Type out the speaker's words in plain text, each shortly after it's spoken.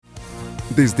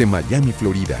Desde Miami,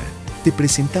 Florida, te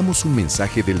presentamos un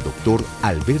mensaje del doctor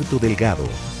Alberto Delgado,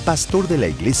 pastor de la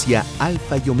iglesia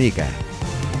Alfa y Omega.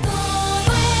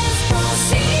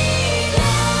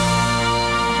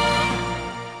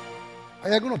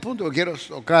 Hay algunos puntos que quiero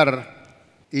tocar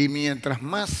y mientras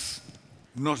más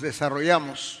nos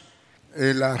desarrollamos,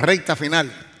 la recta final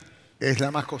es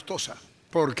la más costosa.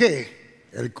 ¿Por qué?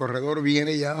 El corredor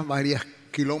viene ya varios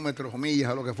kilómetros o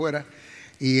millas o lo que fuera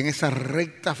y en esa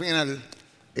recta final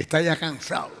está ya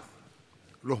cansado.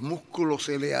 Los músculos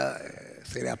se le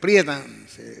aprietan,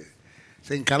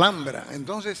 se encalambra.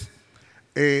 Entonces,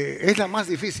 es la más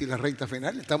difícil la recta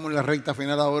final. Estamos en la recta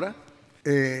final ahora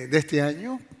de este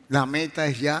año. La meta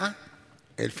es ya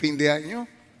el fin de año.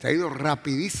 Se ha ido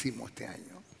rapidísimo este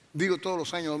año. Digo todos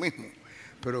los años lo mismo.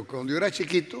 Pero cuando yo era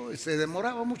chiquito se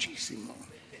demoraba muchísimo.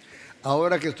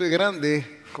 Ahora que estoy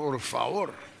grande, por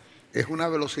favor, es una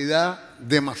velocidad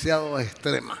demasiado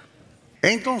extrema.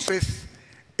 Entonces,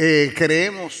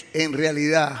 creemos en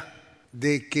realidad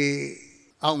de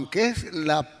que, aunque es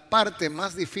la parte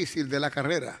más difícil de la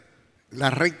carrera,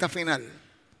 la recta final,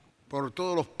 por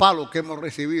todos los palos que hemos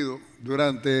recibido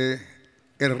durante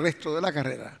el resto de la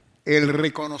carrera, el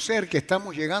reconocer que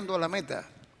estamos llegando a la meta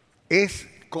es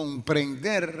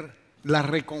comprender la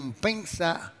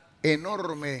recompensa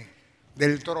enorme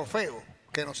del trofeo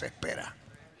que nos espera.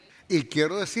 Y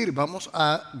quiero decir, vamos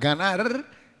a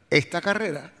ganar esta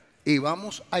carrera y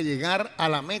vamos a llegar a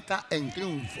la meta en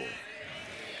triunfo.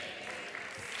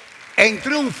 En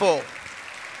triunfo.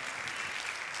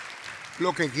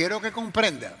 Lo que quiero que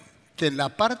comprendan, que en la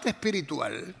parte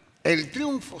espiritual, el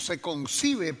triunfo se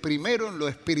concibe primero en lo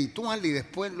espiritual y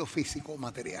después en lo físico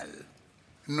material.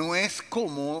 No es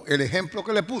como el ejemplo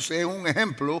que le puse, es un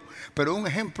ejemplo, pero un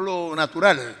ejemplo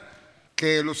natural,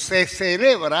 que se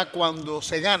celebra cuando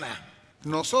se gana.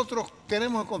 Nosotros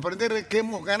tenemos que comprender que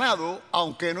hemos ganado,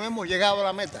 aunque no hemos llegado a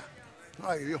la meta.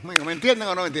 Ay, Dios mío, ¿me entienden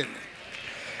o no me entienden?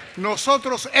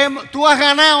 Tú has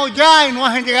ganado ya y no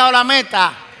has llegado a la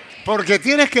meta, porque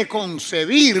tienes que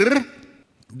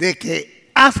concebir de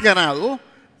que has ganado,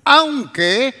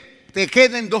 aunque te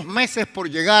queden 2 meses por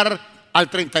llegar al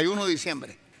 31 de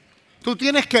diciembre. Tú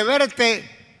tienes que verte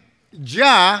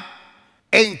ya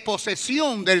en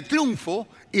posesión del triunfo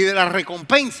y de la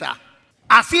recompensa.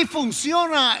 Así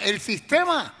funciona el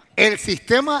sistema. El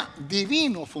sistema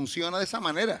divino funciona de esa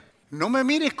manera. No me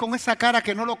mires con esa cara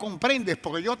que no lo comprendes,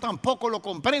 porque yo tampoco lo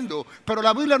comprendo. Pero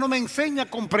la Biblia no me enseña a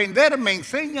comprender, me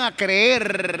enseña a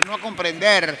creer, no a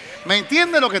comprender. ¿Me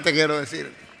entiendes lo que te quiero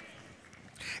decir?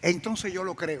 Entonces yo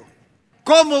lo creo.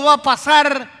 ¿Cómo va a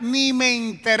pasar? Ni me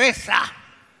interesa.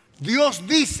 Dios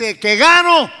dice que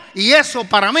gano y eso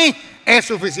para mí es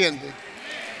suficiente.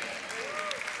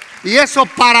 Y eso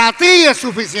para ti es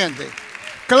suficiente.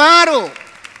 Claro,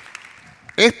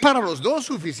 es para los dos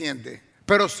suficiente.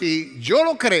 Pero si yo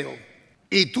lo creo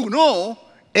y tú no,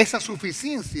 esa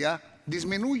suficiencia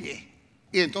disminuye.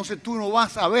 Y entonces tú no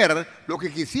vas a ver lo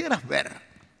que quisieras ver.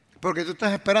 Porque tú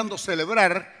estás esperando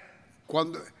celebrar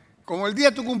como el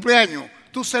día de tu cumpleaños.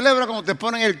 Tú celebras cuando te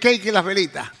ponen el cake y las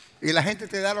velitas y la gente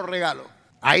te da los regalos.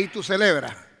 Ahí tú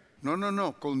celebras.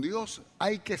 No. Con Dios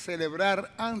hay que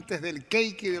celebrar antes del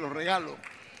cake y de los regalos.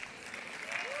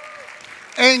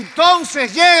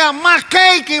 Entonces llegan más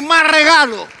cake y más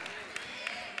regalos.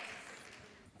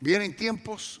 Vienen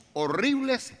tiempos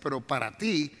horribles, pero para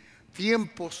ti,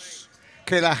 tiempos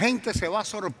que la gente se va a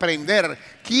sorprender.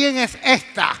 ¿Quién es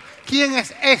esta? ¿Quién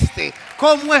es este?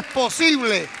 ¿Cómo es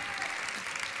posible?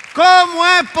 ¿Cómo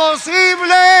es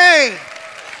posible?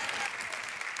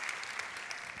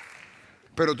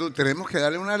 Pero tenemos que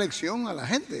darle una lección a la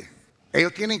gente.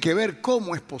 Ellos tienen que ver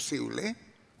cómo es posible,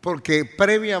 porque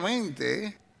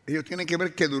previamente ellos tienen que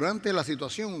ver que durante la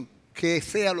situación, que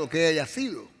sea lo que haya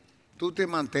sido, tú te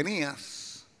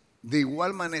mantenías de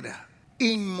igual manera,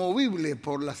 inmovible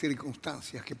por las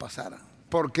circunstancias que pasaran.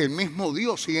 Porque el mismo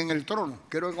Dios sigue en el trono.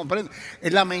 Quiero que comprendan.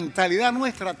 La mentalidad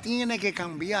nuestra tiene que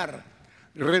cambiar.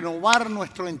 Renovar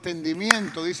nuestro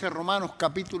entendimiento, dice Romanos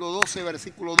capítulo 12,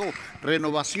 versículo 2.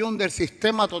 Renovación del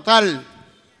sistema total.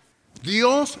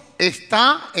 Dios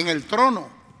está en el trono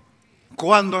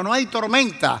cuando no hay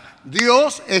tormenta.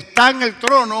 Dios está en el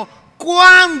trono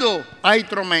cuando hay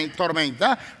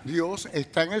tormenta. Dios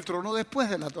está en el trono después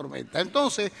de la tormenta.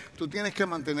 Entonces, tú tienes que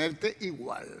mantenerte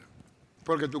igual,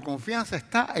 porque tu confianza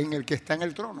está en el que está en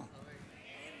el trono.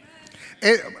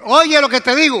 Oye lo que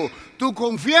te digo, tu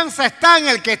confianza está en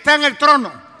el que está en el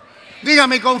trono. Diga,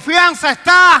 mi confianza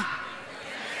está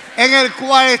en el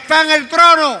cual está en el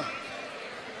trono.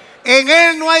 En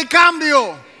Él no hay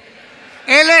cambio.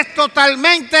 Él es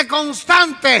totalmente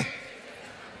constante.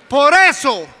 Por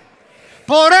eso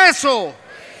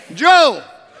Yo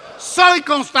soy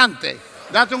constante.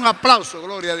 Date un aplauso,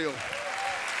 gloria a Dios.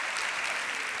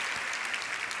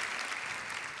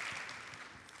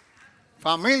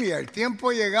 Familia, el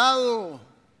tiempo ha llegado.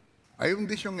 Hay un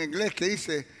dicho en inglés que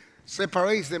dice,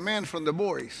 separates the man from the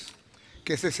boys,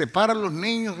 que se separan los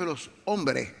niños de los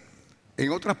hombres.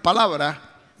 En otras palabras,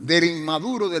 del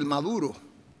inmaduro del maduro,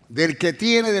 del que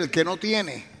tiene del que no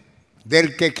tiene,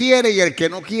 del que quiere y el que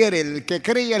no quiere, el que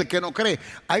cree y el que no cree.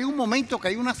 Hay un momento que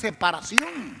hay una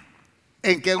separación.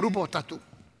 ¿En qué grupo estás tú?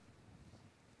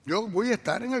 Yo voy a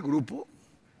estar en el grupo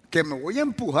que me voy a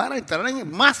empujar a entrar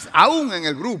más aún en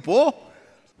el grupo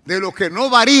de los que no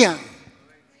varían.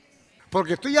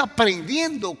 Porque estoy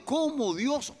aprendiendo cómo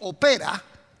Dios opera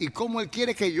y cómo Él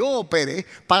quiere que yo opere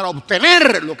para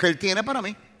obtener lo que Él tiene para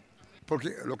mí.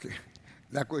 Porque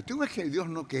la cuestión es que Dios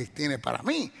no que tiene para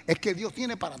mí, es que Dios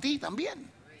tiene para ti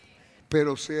también.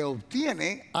 Pero se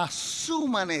obtiene a su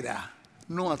manera,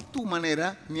 no a tu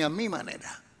manera ni a mi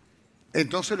manera.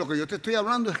 Entonces lo que yo te estoy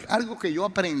hablando es algo que yo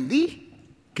aprendí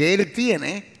que Él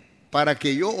tiene para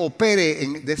que yo opere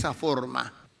de esa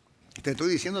forma. Te estoy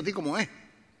diciendo a ti cómo es,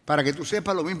 para que tú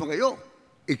sepas lo mismo que yo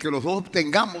y que los dos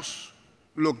obtengamos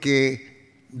lo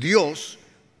que Dios,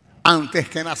 antes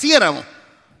que naciéramos,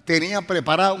 tenía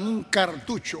preparado un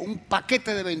cartucho, un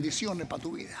paquete de bendiciones para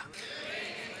tu vida.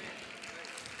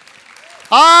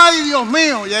 ¡Ay, Dios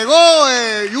mío! Llegó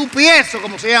UPS,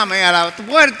 como se llame, a la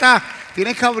puerta.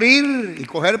 Tienes que abrir y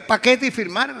coger el paquete y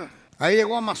firmar. Ahí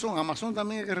llegó Amazon. Amazon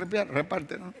también es que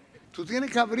reparte, ¿no? Tú tienes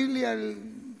que abrirle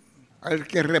al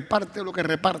que reparte lo que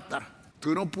reparta.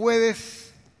 Tú no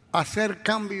puedes hacer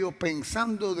cambio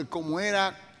pensando de cómo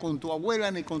era con tu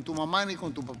abuela, ni con tu mamá, ni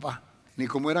con tu papá, ni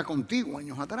cómo era contigo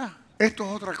años atrás. Esto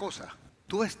es otra cosa.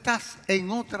 Tú estás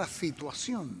en otra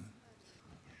situación.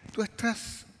 Tú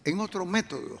estás en otro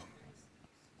método.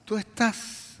 Tú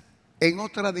estás en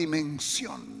otra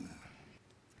dimensión.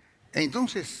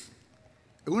 Entonces,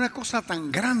 una cosa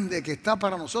tan grande que está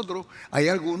para nosotros, hay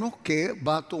algunos que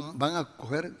van a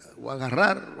coger o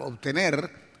agarrar o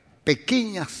obtener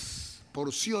pequeñas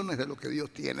porciones de lo que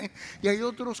Dios tiene, y hay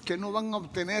otros que no van a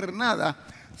obtener nada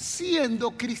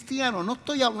siendo cristianos. No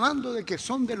estoy hablando de que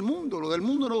son del mundo. Los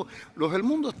del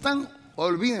mundo están,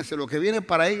 olvídense, lo que viene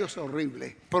para ellos es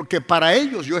horrible, porque para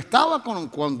ellos yo estaba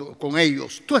con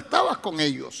ellos, tú estabas con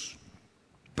ellos,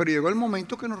 pero llegó el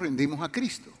momento que nos rendimos a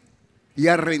Cristo. Y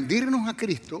al rendirnos a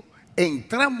Cristo,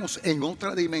 entramos en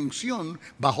otra dimensión,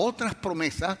 bajo otras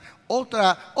promesas,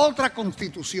 otra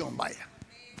constitución, vaya.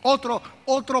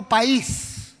 Otro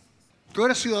país. Tú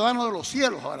eres ciudadano de los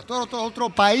cielos ahora, tú eres otro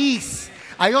país.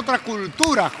 Hay otra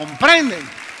cultura, ¿comprenden?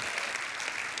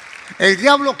 El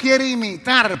diablo quiere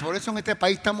imitar, por eso en este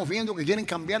país estamos viendo que quieren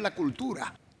cambiar la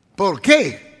cultura. ¿Por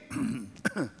qué?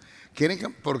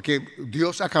 Porque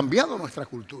Dios ha cambiado nuestra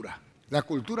cultura. La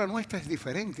cultura nuestra es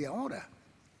diferente ahora.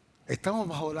 Estamos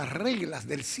bajo las reglas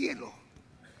del cielo.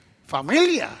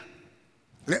 Familia,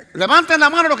 levanten la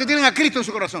mano los que tienen a Cristo en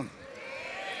su corazón.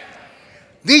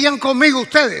 Digan conmigo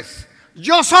ustedes: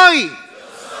 yo soy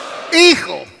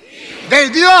hijo del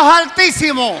Dios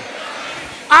Altísimo.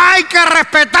 Hay que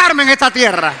respetarme en esta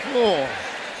tierra. Oh.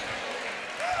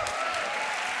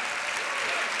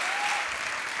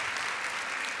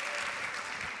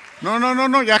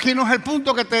 No, ya aquí no es el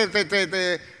punto que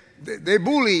te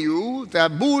bully you, te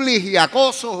bullies y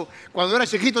acoso. Cuando eras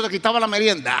chiquito te quitaba la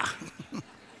merienda.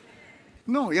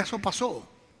 No, ya eso pasó.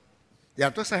 Y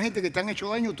a toda esa gente que te han hecho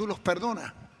daño tú los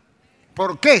perdonas.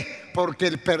 ¿Por qué? Porque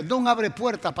el perdón abre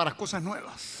puertas para cosas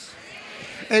nuevas.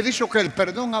 He dicho que el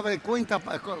perdón abre puertas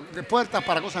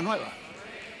para cosas nuevas.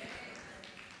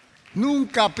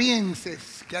 Nunca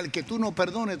pienses que al que tú no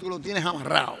perdones tú lo tienes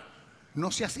amarrado. No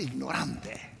seas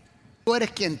ignorante. Tú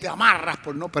eres quien te amarras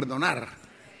por no perdonar.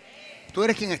 Tú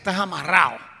eres quien estás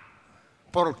amarrado.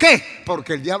 ¿Por qué?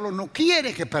 Porque el diablo no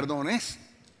quiere que perdones.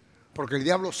 Porque el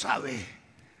diablo sabe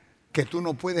que tú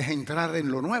no puedes entrar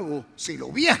en lo nuevo si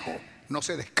lo viejo no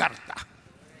se descarta.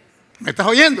 ¿Me estás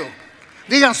oyendo?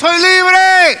 Digan: soy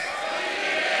libre.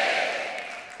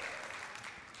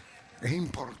 Es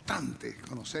importante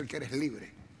conocer que eres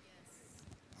libre.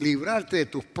 Librarte de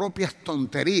tus propias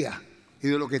tonterías y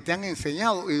de lo que te han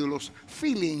enseñado y de los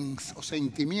feelings o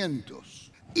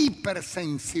sentimientos,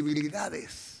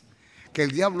 hipersensibilidades que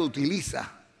el diablo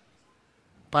utiliza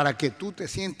para que tú te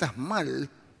sientas mal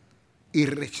y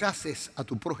rechaces a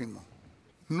tu prójimo.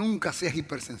 Nunca seas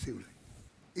hipersensible.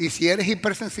 Y si eres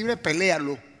hipersensible,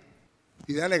 peléalo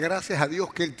y dale gracias a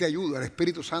Dios que Él te ayuda. El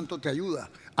Espíritu Santo te ayuda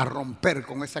a romper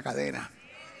con esa cadena.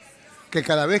 Que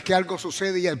cada vez que algo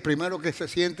sucede y el primero que se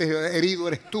siente herido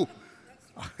eres tú.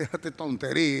 Déjate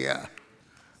tontería.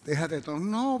 Déjate todo.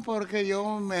 No, porque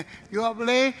yo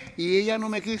hablé y ella no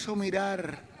me quiso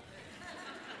mirar.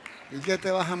 ¿Y qué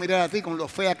te vas a mirar a ti con lo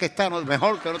fea que está? No,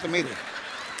 mejor que no te mire.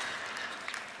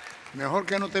 Mejor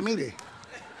que no te mire.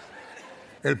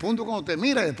 El punto cuando te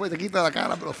mira, después te quita la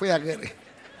cara, pero fea que eres.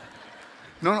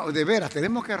 No, de veras,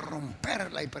 tenemos que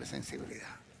romper la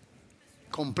hipersensibilidad.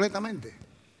 Completamente.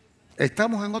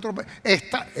 Estamos en otro...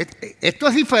 Esto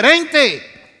es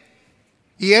diferente.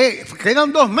 Y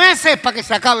quedan 2 meses para que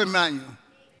se acabe el año.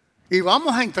 Y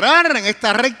vamos a entrar en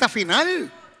esta recta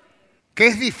final, que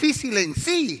es difícil en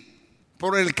sí,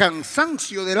 por el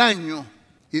cansancio del año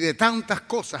y de tantas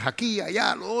cosas, aquí,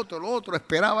 allá, lo otro,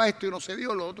 esperaba esto y no se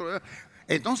dio, lo otro.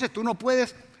 Entonces tú no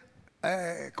puedes,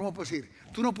 ¿cómo puedo decir?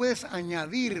 Tú no puedes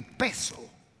añadir peso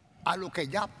a lo que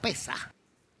ya pesa.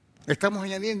 Estamos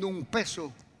añadiendo un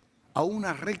peso a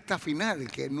una recta final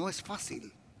que no es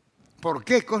fácil. ¿Por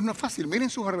qué? Pues no es fácil. Miren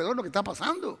sus alrededor lo que está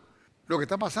pasando. Lo que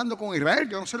está pasando con Israel.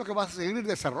 Yo no sé lo que va a seguir el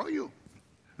desarrollo.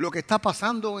 Lo que está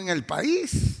pasando en el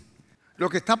país. Lo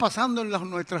que está pasando en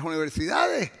nuestras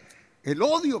universidades. El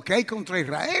odio que hay contra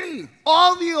Israel.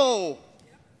 ¡Odio!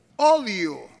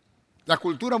 ¡Odio! La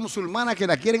cultura musulmana que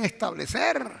la quieren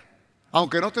establecer.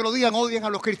 Aunque no te lo digan, odian a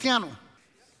los cristianos.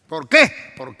 ¿Por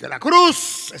qué? Porque la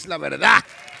cruz es la verdad.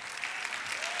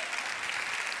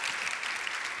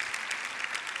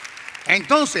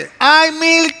 Entonces, hay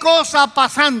 1000 cosas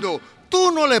pasando.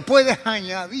 Tú no le puedes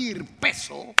añadir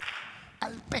peso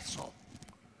al peso.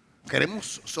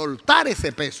 Queremos soltar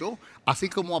ese peso, así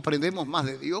como aprendemos más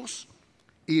de Dios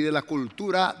y de la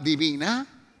cultura divina,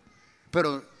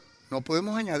 pero no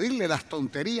podemos añadirle las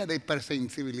tonterías de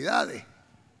hipersensibilidades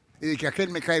y de que aquel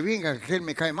me cae bien, que aquel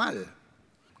me cae mal.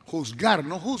 Juzgar,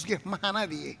 no juzgues más a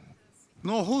nadie.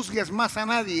 No juzgues más a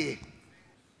nadie.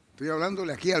 Estoy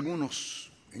hablándole aquí a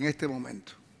algunos en este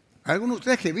momento. Hay algunos de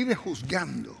ustedes que viven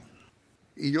juzgando.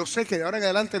 Y yo sé que de ahora en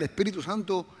adelante el Espíritu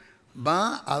Santo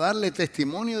va a darle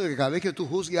testimonio de que cada vez que tú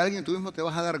juzgues a alguien, tú mismo te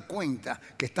vas a dar cuenta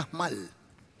que estás mal.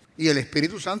 Y el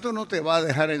Espíritu Santo no te va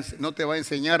a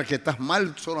enseñar que estás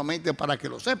mal solamente para que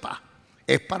lo sepas.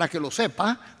 Es para que lo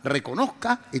sepas,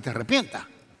 reconozcas y te arrepientas.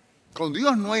 Con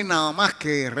Dios no hay nada más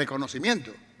que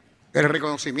reconocimiento. El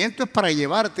reconocimiento es para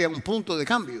llevarte a un punto de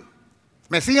cambio.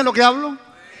 ¿Me siguen lo que hablo?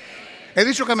 He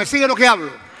dicho que me sigue lo que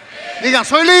hablo. Digan,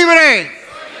 soy libre.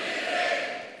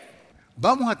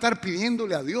 Vamos a estar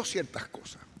pidiéndole a Dios ciertas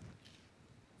cosas,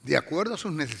 de acuerdo a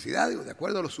sus necesidades o de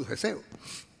acuerdo a sus deseos.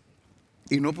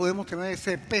 Y no podemos tener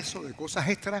ese peso de cosas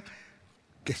extras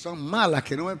que son malas,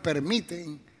 que no me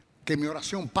permiten que mi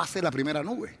oración pase la primera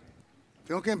nube.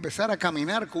 Tengo que empezar a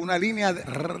caminar con una línea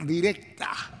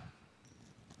directa.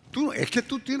 Es que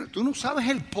tú no sabes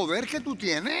el poder que tú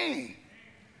tienes.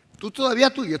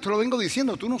 Y esto lo vengo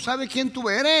diciendo, tú no sabes quién tú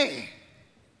eres.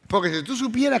 Porque si tú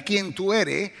supieras quién tú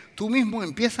eres, tú mismo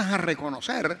empiezas a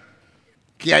reconocer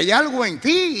que hay algo en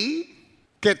ti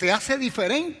que te hace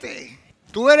diferente.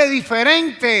 Tú eres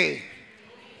diferente.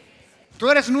 Tú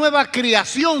eres nueva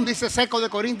creación, dice 2 de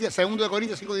Corintios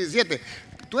 5:17.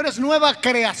 Tú eres nueva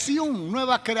creación.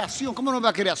 ¿Cómo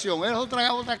nueva creación? Eres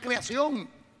otra creación.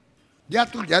 Ya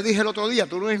dije el otro día,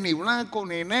 tú no eres ni blanco,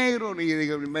 ni negro, ni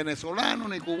venezolano,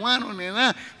 ni cubano, ni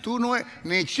nada. Tú no eres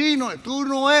ni chino,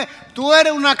 tú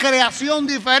eres una creación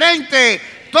diferente.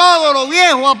 Todo lo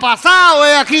viejo ha pasado,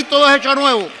 aquí todo es hecho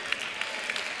nuevo.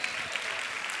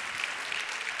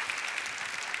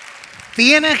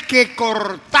 Tienes que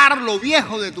cortar lo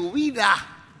viejo de tu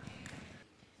vida.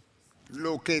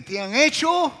 Lo que te han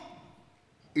hecho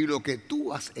y lo que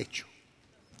tú has hecho.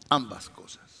 Ambas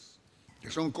cosas. Que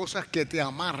son cosas que te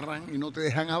amarran y no te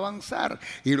dejan avanzar.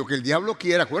 Y lo que el diablo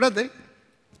quiere, acuérdate,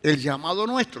 el llamado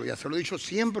nuestro, ya se lo he dicho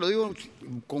siempre, lo digo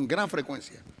con gran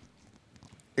frecuencia.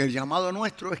 El llamado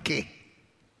nuestro es que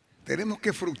tenemos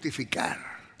que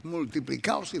fructificar,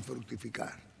 multiplicaos y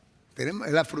fructificar.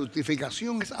 La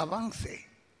fructificación es avance.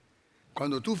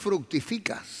 Cuando tú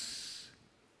fructificas,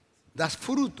 das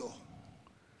fruto,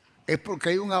 es porque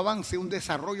hay un avance, un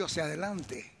desarrollo hacia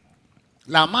adelante.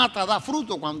 La mata da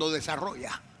fruto cuando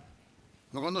desarrolla,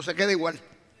 no cuando se queda igual.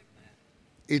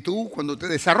 Y tú, cuando te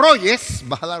desarrolles,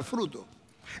 vas a dar fruto.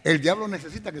 El diablo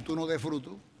necesita que tú no des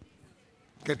fruto,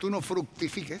 que tú no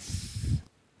fructifiques,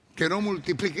 que no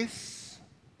multipliques.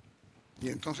 Y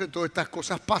entonces todas estas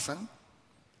cosas pasan,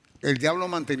 el diablo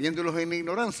manteniéndolos en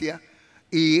ignorancia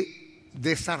y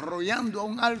desarrollando a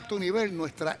un alto nivel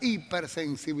nuestra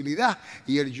hipersensibilidad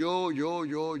y el yo.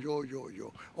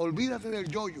 Olvídate del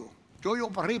yo. Yo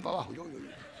para arriba y para abajo, yo.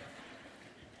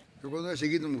 Yo cuando era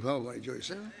chiquito me gustaba el yo.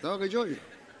 ¿Sabes qué yo?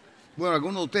 Bueno,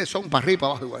 algunos de ustedes son para arriba y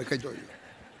para abajo igual que yo.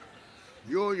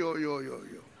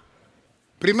 Yo.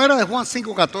 Primera de Juan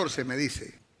 5:14 me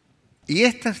dice, Y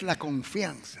esta es la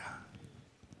confianza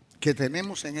que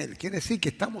tenemos en Él. Quiere decir que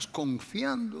estamos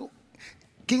confiando.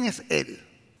 ¿Quién es Él?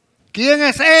 ¿Quién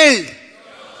es Él? Dios.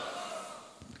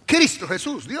 Cristo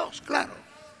Jesús, Dios, claro.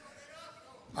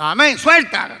 Amén,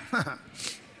 suelta.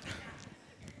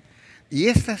 Y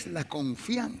esta es la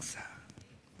confianza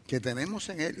que tenemos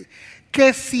en Él.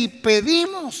 Que si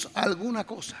pedimos alguna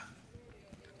cosa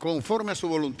conforme a su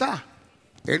voluntad,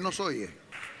 Él nos oye.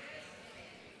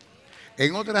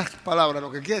 En otras palabras,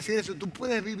 lo que quiere decir es que tú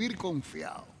puedes vivir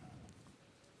confiado.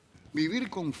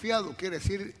 Vivir confiado quiere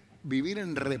decir vivir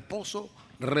en reposo,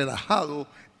 relajado,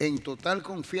 en total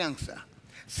confianza,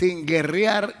 sin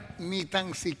guerrear ni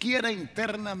tan siquiera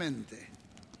internamente.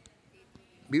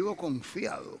 Vivo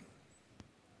confiado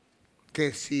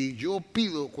que si yo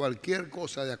pido cualquier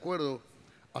cosa de acuerdo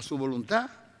a su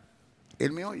voluntad,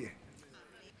 Él me oye.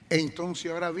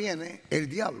 Entonces ahora viene el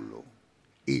diablo.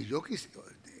 Y yo quisiera,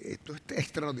 esto es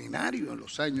extraordinario en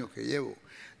los años que llevo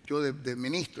yo de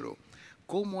ministro,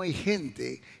 cómo hay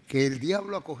gente que el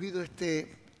diablo ha cogido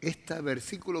este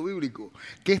versículo bíblico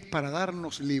que es para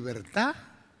darnos libertad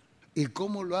y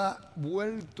cómo lo ha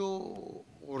vuelto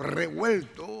o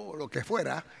revuelto o lo que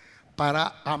fuera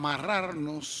para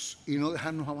amarrarnos y no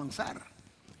dejarnos avanzar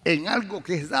en algo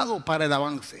que es dado para el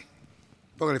avance.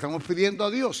 Porque le estamos pidiendo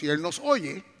a Dios y Él nos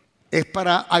oye, es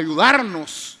para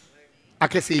ayudarnos a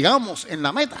que sigamos en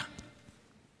la meta.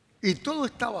 Y todo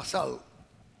está basado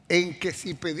en que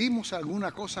si pedimos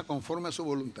alguna cosa conforme a su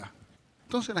voluntad.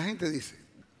 Entonces la gente dice,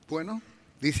 bueno,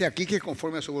 dice aquí que es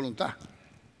conforme a su voluntad.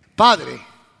 Padre,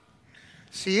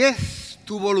 si es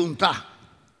tu voluntad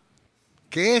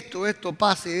que esto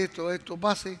pase, esto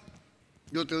pase,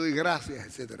 yo te doy gracias,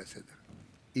 etcétera, etcétera.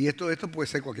 Y esto puede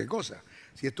ser cualquier cosa.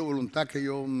 Si es tu voluntad que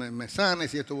yo me sane,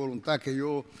 si es tu voluntad que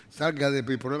yo salga de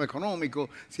mi problema económico,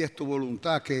 si es tu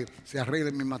voluntad que se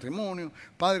arregle mi matrimonio.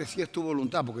 Padre, si es tu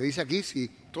voluntad, porque dice aquí, si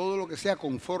todo lo que sea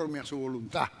conforme a su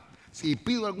voluntad. Si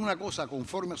pido alguna cosa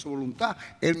conforme a su voluntad,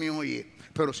 Él me oye.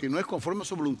 Pero si no es conforme a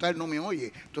su voluntad, Él no me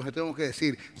oye. Entonces tengo que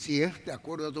decir, si es de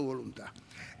acuerdo a tu voluntad.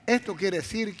 Esto quiere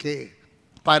decir que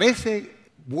parece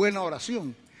buena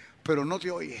oración, pero no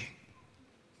te oye.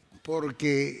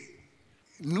 Porque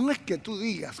no es que tú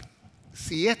digas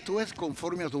si esto es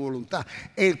conforme a tu voluntad.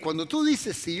 Cuando tú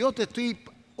dices, si yo te estoy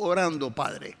orando,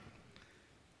 Padre,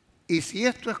 y si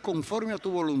esto es conforme a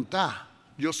tu voluntad,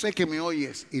 yo sé que me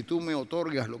oyes y tú me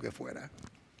otorgas lo que fuera.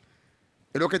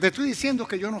 Pero lo que te estoy diciendo es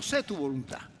que yo no sé tu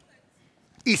voluntad.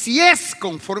 Y si es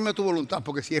conforme a tu voluntad,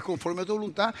 porque si es conforme a tu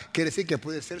voluntad, quiere decir que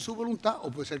puede ser su voluntad o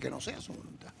puede ser que no sea su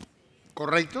voluntad.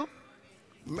 ¿Correcto?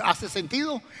 ¿Hace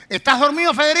sentido? ¿Estás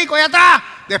dormido, Federico? ¡Ya está!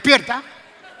 ¡Despierta!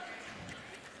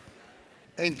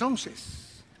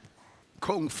 Entonces,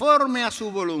 conforme a su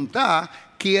voluntad,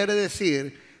 quiere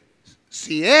decir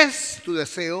si es tu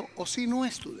deseo o si no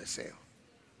es tu deseo.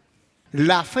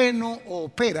 La fe no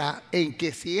opera en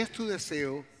que si es tu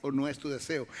deseo o no es tu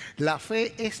deseo. La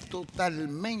fe es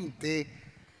totalmente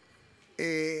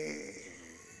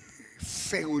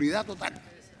seguridad total.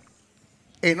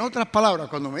 En otras palabras,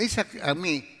 cuando me dice a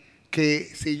mí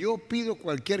que si yo pido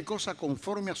cualquier cosa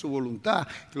conforme a su voluntad,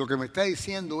 lo que me está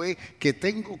diciendo es que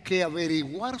tengo que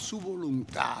averiguar su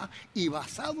voluntad y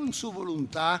basado en su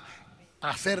voluntad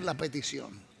hacer la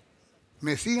petición.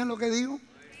 ¿Me siguen lo que digo?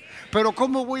 Pero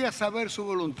 ¿cómo voy a saber su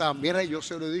voluntad? Mira, yo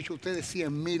se lo he dicho a ustedes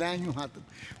 100,000 años atrás.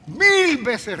 1000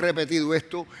 veces repetido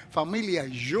esto. Familia,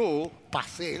 yo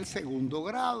pasé el 2º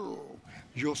grado.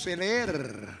 Yo sé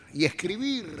leer y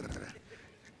escribir.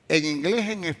 En inglés,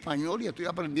 en español y estoy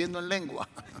aprendiendo en lengua.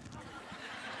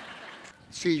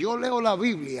 Si yo leo la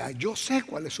Biblia, yo sé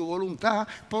cuál es su voluntad,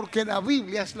 porque la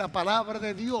Biblia es la palabra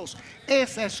de Dios.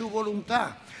 Esa es su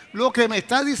voluntad. Lo que me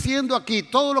está diciendo aquí,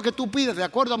 todo lo que tú pides de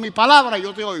acuerdo a mi palabra,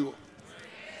 yo te oigo.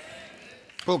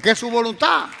 Porque es su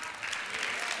voluntad.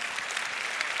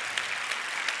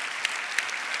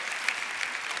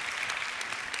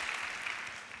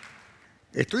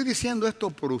 Estoy diciendo esto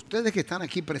por ustedes que están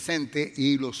aquí presentes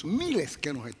y los miles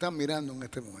que nos están mirando en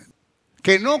este momento,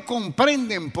 que no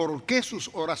comprenden por qué sus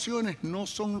oraciones no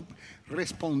son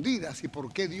respondidas y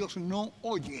por qué Dios no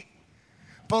oye.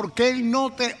 Porque Él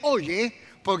no te oye,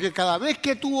 porque cada vez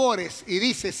que tú ores y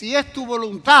dices, si es tu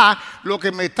voluntad, lo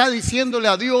que me está diciéndole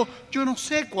a Dios, yo no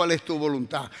sé cuál es tu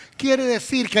voluntad. Quiere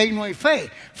decir que ahí no hay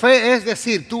fe. Fe es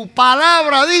decir, tu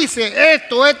palabra dice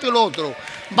esto y lo otro.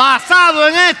 Basado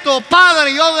en esto,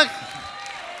 Padre,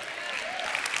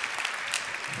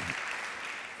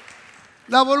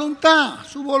 la voluntad,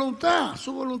 su voluntad,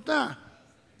 su voluntad.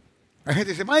 Hay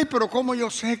gente que dice, pero ¿cómo yo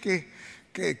sé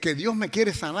que Dios me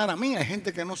quiere sanar a mí? Hay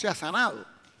gente que no se ha sanado.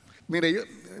 Mire,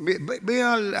 ve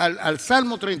al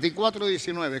Salmo 34,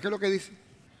 19. ¿Qué es lo que dice?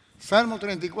 Salmo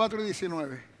 34,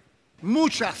 19.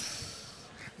 Muchas,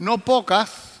 no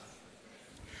pocas,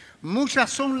 muchas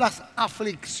son las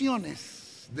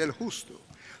aflicciones del justo.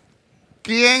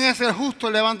 ¿Quién es el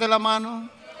justo? Levante la mano.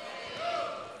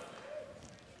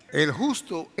 El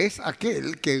justo es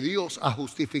aquel que Dios ha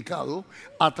justificado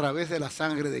a través de la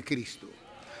sangre de Cristo.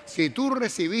 Si tú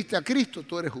recibiste a Cristo,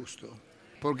 tú eres justo,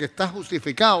 porque estás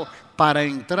justificado para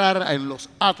entrar en los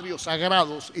atrios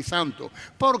sagrados y santos,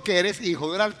 porque eres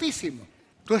hijo del Altísimo.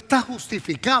 Tú estás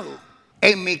justificado.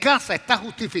 En mi casa está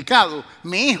justificado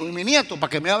mi hijo y mi nieto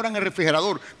para que me abran el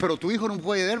refrigerador, pero tu hijo no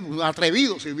puede ser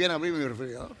atrevido si viene a abrir mi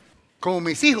refrigerador. Como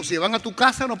mis hijos, si van a tu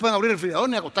casa no pueden abrir el refrigerador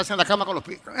ni acostarse en la cama con los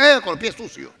pies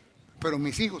sucios. Pero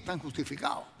mis hijos están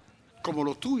justificados, como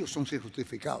los tuyos son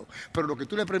justificados. Pero lo que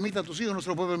tú le permitas a tus hijos no se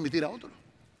lo puedes permitir a otros.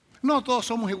 No todos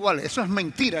somos iguales, eso es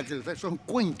mentira, eso es un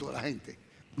cuento de la gente.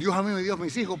 Dios a mí me dio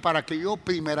mis hijos para que yo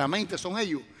primeramente son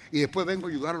ellos y después vengo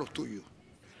a ayudar a los tuyos.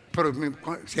 Pero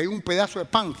si hay un pedazo de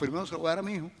pan, primero se lo voy a dar a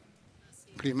mi hijo.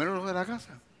 Primero lo de la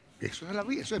casa. Eso es la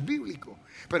vida, eso es bíblico.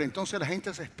 Pero entonces la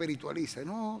gente se espiritualiza.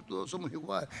 No, todos somos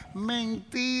iguales.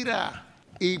 Mentira.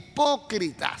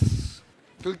 Hipócritas.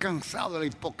 Estoy cansado de la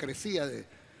hipocresía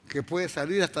que puede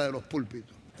salir hasta de los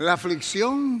púlpitos. La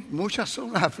aflicción, muchas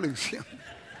son las aflicciones.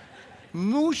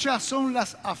 Muchas son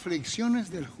las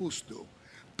aflicciones del justo.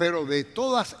 Pero de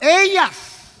todas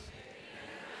ellas.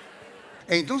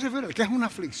 Entonces, ¿qué es una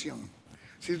aflicción?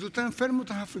 Si tú estás enfermo,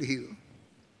 estás afligido.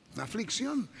 Una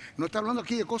aflicción. No está hablando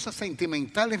aquí de cosas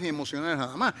sentimentales ni emocionales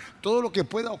nada más. Todo lo que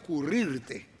pueda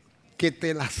ocurrirte, que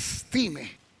te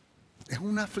lastime, es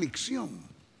una aflicción.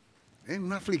 Es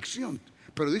una aflicción.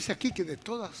 Pero dice aquí que de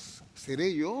todas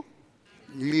seré yo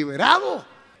liberado.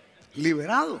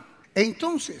 Liberado.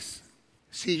 Entonces,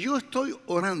 si yo estoy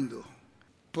orando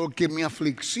porque mi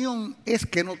aflicción es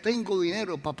que no tengo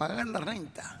dinero para pagar la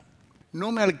renta, no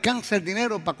me alcanza el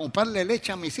dinero para comprarle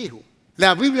leche a mis hijos.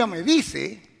 La Biblia me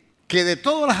dice que de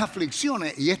todas las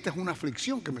aflicciones, y esta es una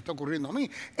aflicción que me está ocurriendo a mí,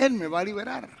 Él me va a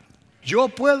liberar. Yo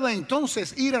puedo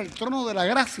entonces ir al trono de la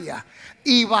gracia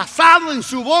y basado en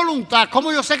su voluntad.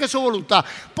 ¿Cómo yo sé que es su voluntad?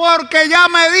 Porque ya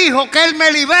me dijo que Él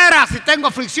me libera si tengo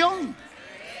aflicción.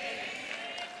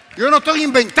 Yo no estoy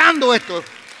inventando esto.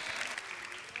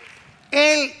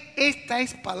 Esta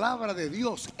es palabra de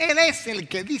Dios. Él es el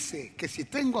que dice que si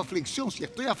tengo aflicción, si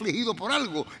estoy afligido por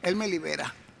algo, Él me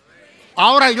libera.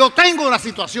 Ahora yo tengo la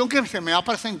situación que se me ha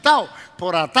presentado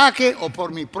por ataque o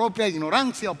por mi propia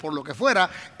ignorancia o por lo que fuera.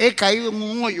 He caído en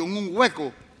un hoyo, en un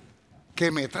hueco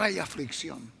que me trae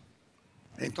aflicción.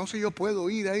 Entonces yo puedo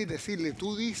ir ahí y decirle,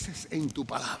 tú dices en tu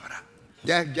palabra,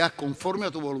 ya conforme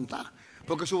a tu voluntad,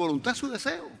 porque su voluntad es su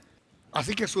deseo.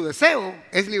 Así que su deseo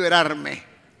es liberarme.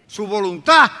 Su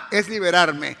voluntad es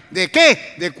liberarme. ¿De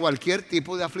qué? De cualquier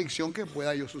tipo de aflicción que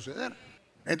pueda yo suceder.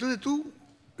 Entonces tú,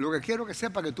 lo que quiero que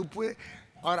sepa que tú puedes.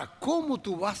 Ahora, ¿cómo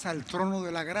tú vas al trono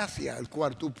de la gracia? Al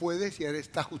cual tú puedes y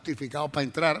estás justificado para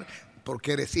entrar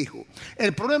porque eres hijo.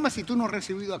 El problema es si tú no has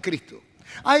recibido a Cristo.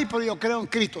 Ay, pero yo creo en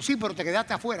Cristo. Sí, pero te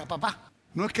quedaste afuera, papá.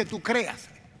 No es que tú creas.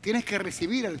 Tienes que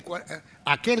recibir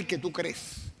aquel que tú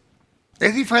crees.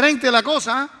 Es diferente la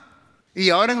cosa. Y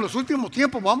ahora en los últimos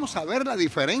tiempos vamos a ver la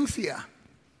diferencia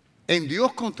en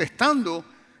Dios contestando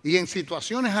y en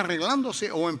situaciones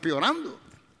arreglándose o empeorando.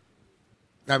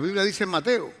 La Biblia dice en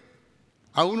Mateo,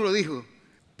 a uno le dijo,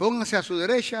 pónganse a su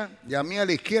derecha y a mí a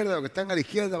la izquierda, los que están a la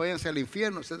izquierda váyanse al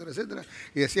infierno, etcétera, etcétera.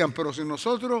 Y decían, pero si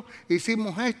nosotros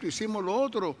hicimos esto, hicimos lo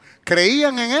otro,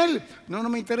 creían en Él, no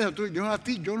me interesa,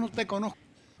 yo no te conozco.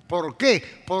 ¿Por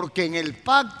qué? Porque en el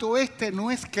pacto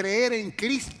no es creer en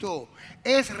Cristo,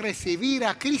 es recibir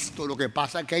a Cristo. Lo que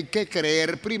pasa es que hay que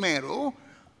creer primero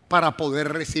para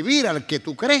poder recibir al que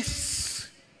tú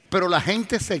crees. Pero la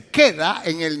gente se queda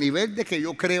en el nivel de que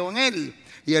yo creo en Él.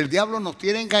 Y el diablo nos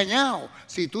tiene engañados.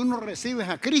 Si tú no recibes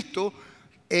a Cristo,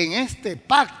 en este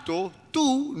pacto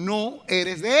tú no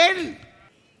eres de Él.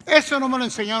 Eso no me lo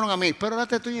enseñaron a mí. Pero ahora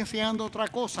te estoy enseñando otra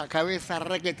cosa, cabeza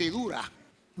requetidura.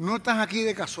 No estás aquí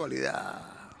de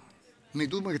casualidad. Ni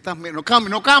tú me estás viendo.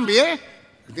 No cambie,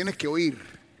 Tienes que oír.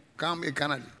 Cambia el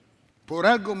canal. Por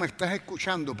algo me estás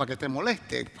escuchando para que te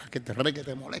moleste, para que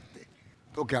te moleste.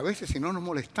 Porque a veces si no nos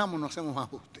molestamos no hacemos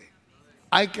ajustes.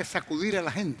 Hay que sacudir a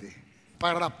la gente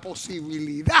para la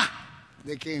posibilidad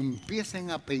de que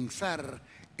empiecen a pensar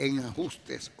en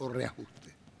ajustes o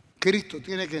reajustes. Cristo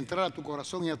tiene que entrar a tu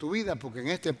corazón y a tu vida porque en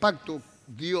este pacto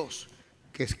Dios,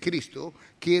 que es Cristo,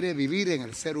 quiere vivir en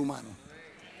el ser humano.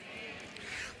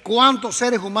 ¿Cuántos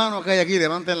seres humanos que hay aquí?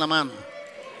 Levanten la mano.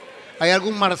 ¿Hay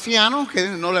algún marciano que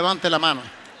no levante la mano?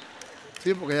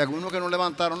 Sí, porque hay algunos que no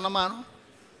levantaron la mano.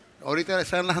 Ahorita les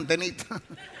salen las antenitas.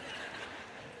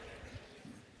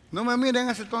 No me miren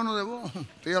ese tono de voz.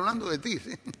 Estoy hablando de ti,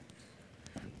 ¿sí?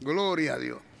 Gloria a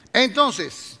Dios.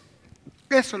 Entonces,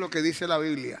 eso es lo que dice la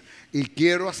Biblia. Y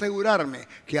quiero asegurarme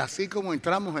que así como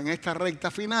entramos en esta recta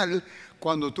final,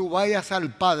 cuando tú vayas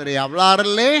al Padre a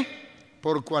hablarle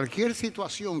por cualquier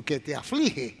situación que te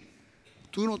aflige,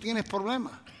 tú no tienes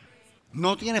problema.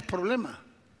 No tienes problema.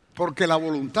 Porque la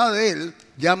voluntad de Él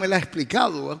ya me la ha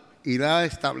explicado y la ha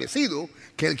establecido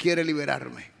que Él quiere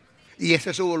liberarme. Y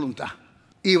esa es su voluntad.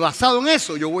 Y basado en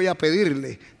eso yo voy a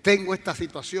pedirle, tengo esta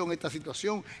situación,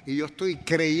 y yo estoy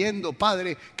creyendo,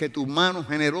 Padre, que tu mano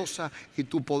generosa y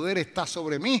tu poder está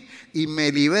sobre mí y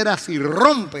me liberas y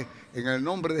rompe en el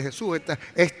nombre de Jesús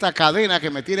esta cadena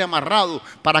que me tiene amarrado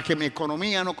para que mi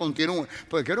economía no continúe.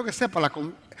 Porque quiero que sepa,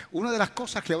 una de las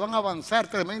cosas que van a avanzar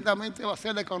tremendamente va a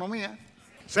ser la economía.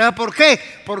 ¿Sabes por qué?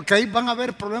 Porque ahí van a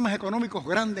haber problemas económicos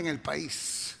grandes en el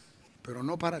país, pero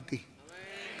no para ti.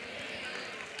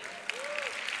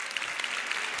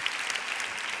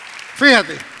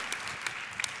 Fíjate,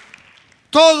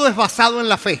 todo es basado en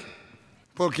la fe.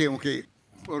 Porque,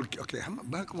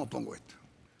 déjame cómo pongo esto.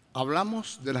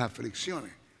 Hablamos de las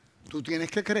aflicciones. Tú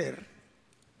tienes que creer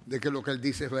de que lo que Él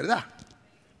dice es verdad.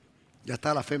 Ya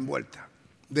está la fe envuelta,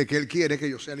 de que Él quiere que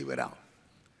yo sea liberado.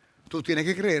 Tú tienes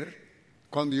que creer,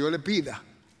 cuando yo le pida,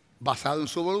 basado en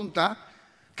su voluntad,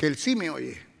 que Él sí me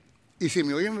oye. Y si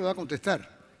me oye me va a contestar.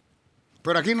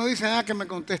 Pero aquí no dice nada que me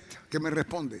contesta, que me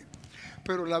responde.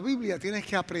 Pero la Biblia tienes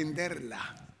que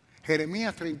aprenderla.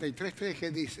 Jeremías 33:3, ¿qué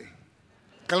dice?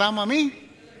 Clama a mí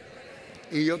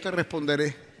y yo te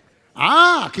responderé.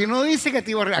 Aquí no dice que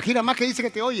te oye, aquí nada más que dice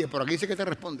que te oye, pero aquí dice que te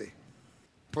responde.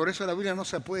 Por eso la Biblia no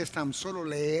se puede tan solo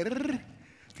leer,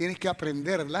 tienes que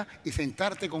aprenderla y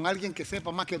sentarte con alguien que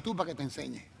sepa más que tú para que te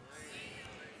enseñe.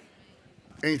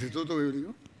 ¿El instituto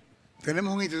bíblico?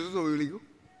 Tenemos un instituto bíblico.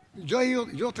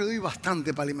 Yo te doy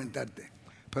bastante para alimentarte,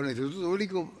 pero el instituto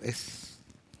bíblico es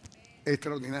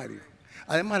extraordinario.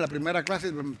 Además, la primera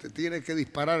clase te tiene que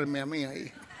dispararme a mí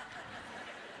ahí.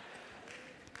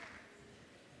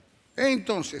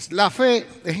 Entonces, la fe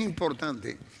es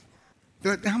importante.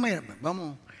 Entonces, déjame,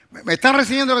 vamos. ¿Me están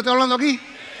recibiendo lo que estoy hablando aquí?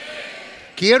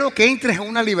 Quiero que entres en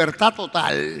una libertad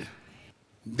total.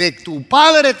 De tu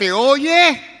Padre te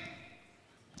oye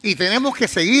y tenemos que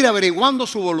seguir averiguando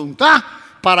su voluntad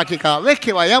para que cada vez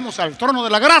que vayamos al trono de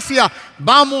la gracia,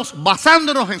 vamos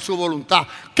basándonos en su voluntad.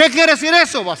 ¿Qué quiere decir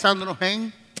eso? Basándonos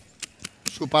en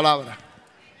su palabra.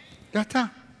 Ya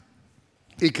está.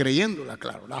 Y creyéndola,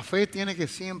 claro. La fe tiene que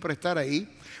siempre estar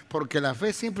ahí, porque la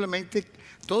fe simplemente,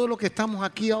 todo lo que estamos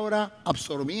aquí ahora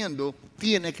absorbiendo,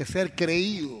 tiene que ser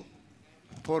creído.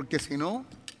 Porque si no,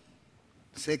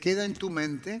 se queda en tu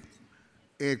mente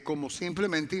como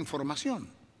simplemente información.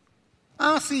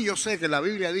 Sí, yo sé que la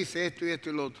Biblia dice esto y esto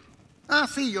y lo otro.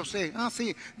 Sí, yo sé.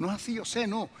 Sí, no es así, yo sé,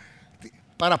 no.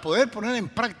 Para poder poner en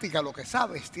práctica lo que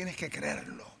sabes, tienes que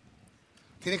creerlo.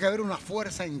 Tiene que haber una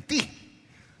fuerza en ti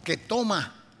que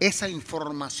toma esa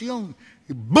información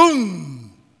y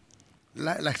 ¡boom!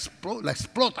 La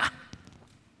explota.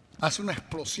 Hace una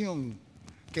explosión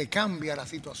que cambia las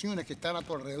situaciones que están a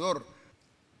tu alrededor.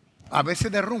 A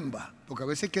veces derrumba, porque a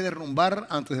veces hay que derrumbar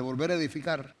antes de volver a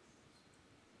edificar.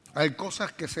 Hay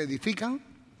cosas que se edifican,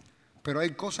 pero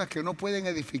hay cosas que no pueden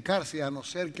edificarse a no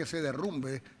ser que se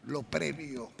derrumbe lo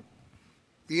previo.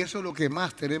 Y eso es lo que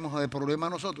más tenemos de problema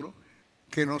nosotros,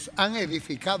 que nos han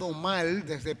edificado mal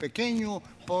desde pequeño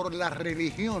por la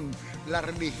religión. La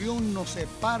religión nos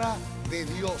separa de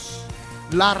Dios.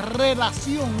 La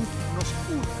relación nos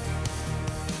une.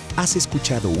 Has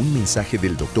escuchado un mensaje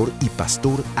del doctor y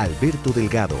pastor Alberto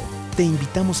Delgado. Te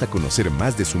invitamos a conocer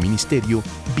más de su ministerio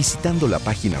visitando la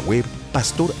página web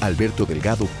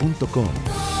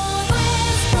pastoralbertodelgado.com.